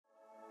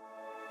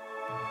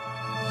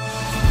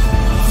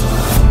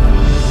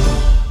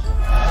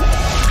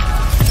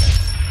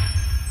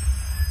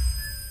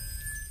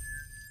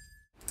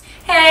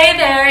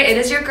it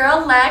is your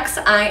girl Lex.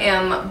 I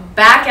am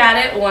back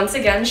at it once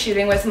again,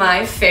 shooting with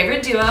my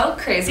favorite duo,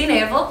 Krazee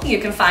Navel. You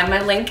can find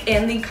my link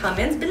in the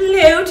comments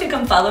below to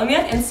come follow me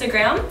on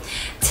Instagram.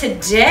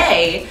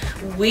 Today,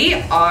 we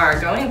are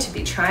going to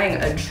be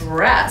trying a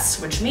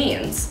dress, which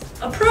means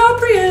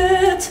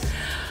appropriate.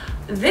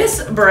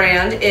 This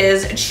brand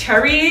is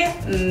Cherry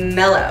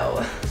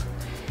Mellow.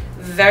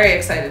 Very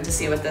excited to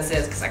see what this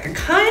is because I can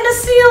kind of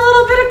see a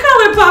little bit of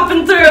color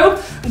popping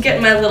through. I'm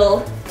getting my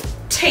little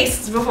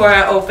tastes before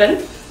I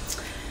open.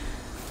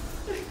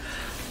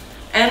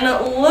 And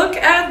look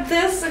at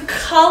this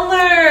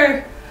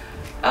color.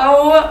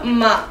 Oh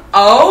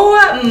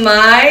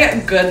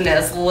my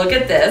goodness, look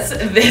at this.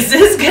 This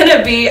is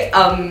gonna be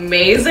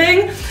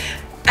amazing.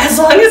 As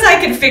long as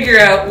I can figure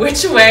out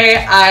which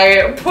way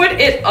I put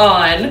it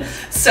on.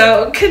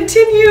 So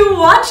continue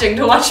watching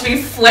to watch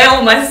me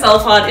flail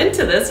myself on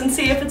into this and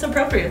see if it's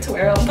appropriate to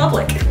wear out in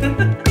public.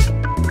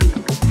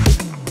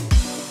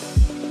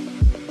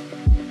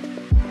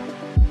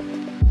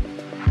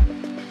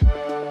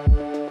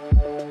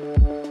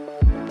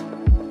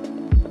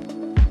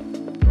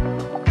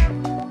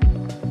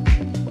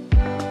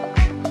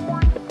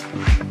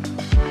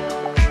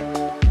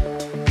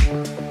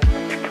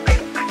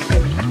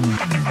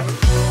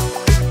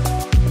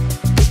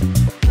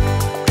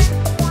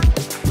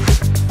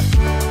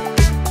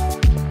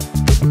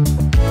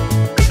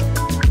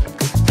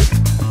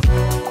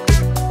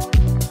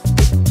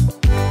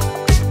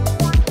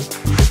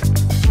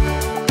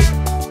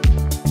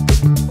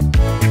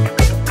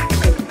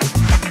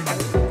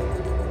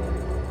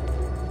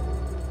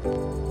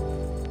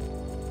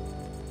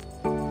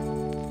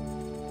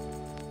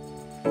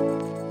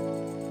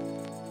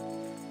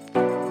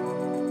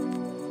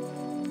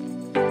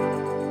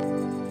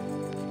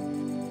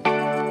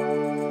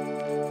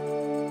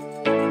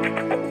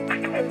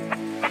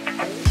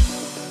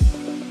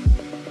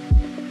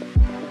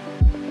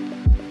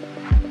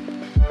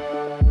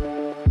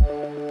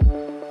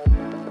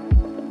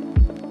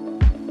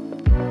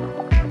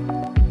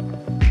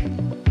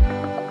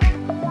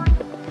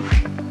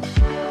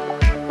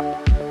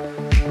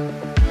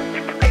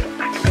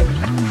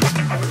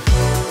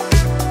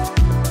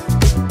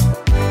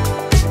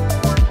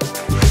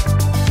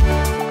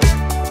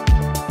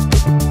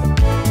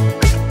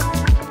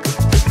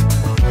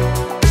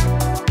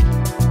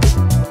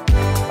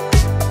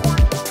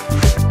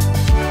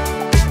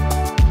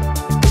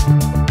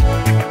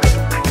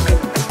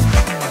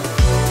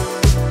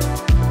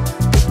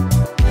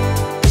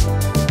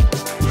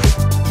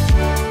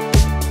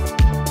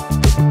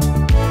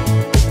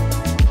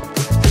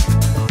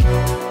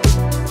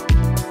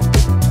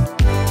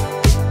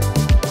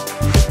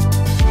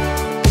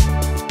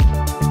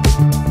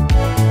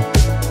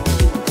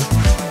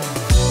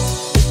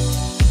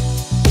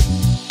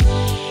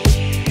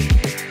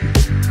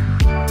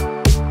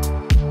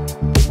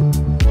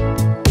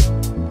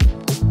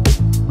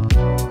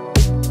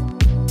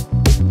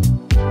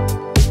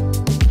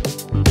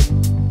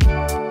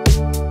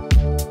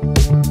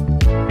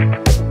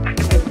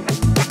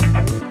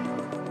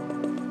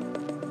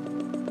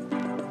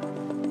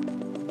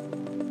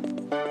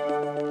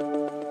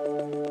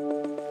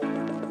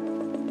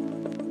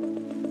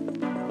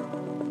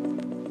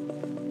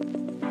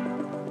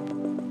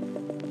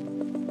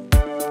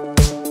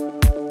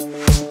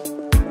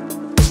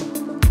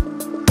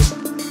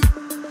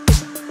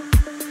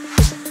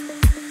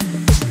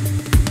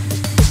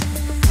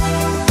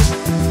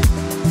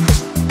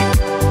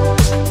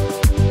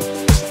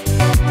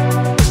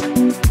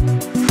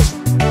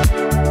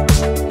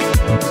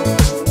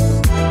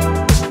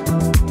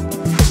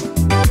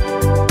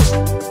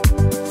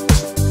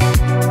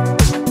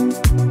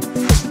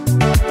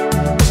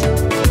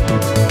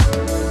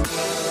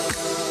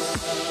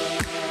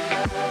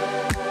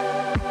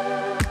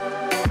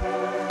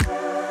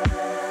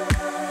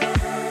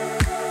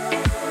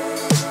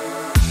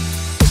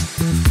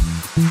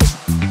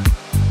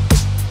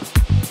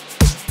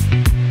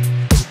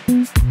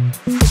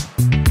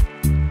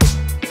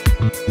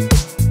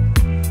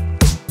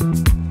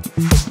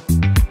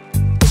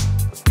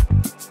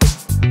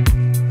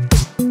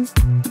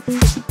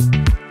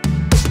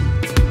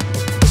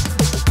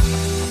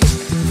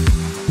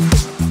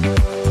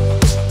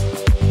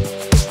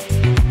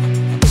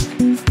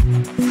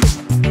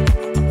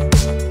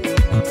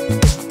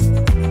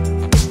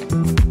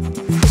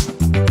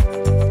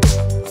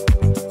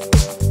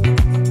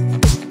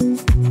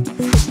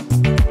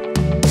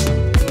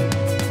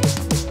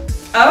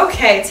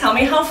 Okay, tell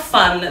me how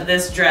fun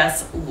this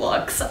dress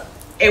looks.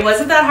 It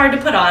wasn't that hard to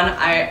put on.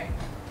 I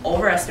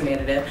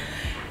overestimated it.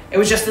 It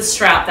was just the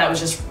strap that was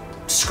just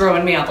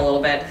screwing me up a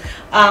little bit.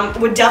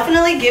 Would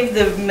definitely give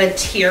the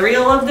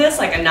material of this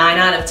like a 9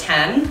 out of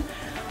 10.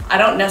 I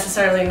don't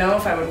necessarily know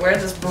if I would wear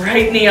this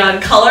bright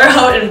neon color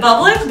out in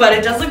public, but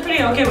it does look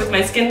pretty okay with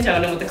my skin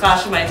tone and with the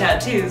clash of my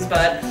tattoos.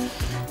 But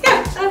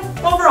yeah,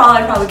 overall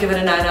I'd probably give it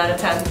a 9 out of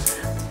 10.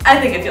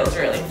 I think it feels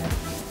really,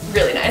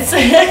 really nice.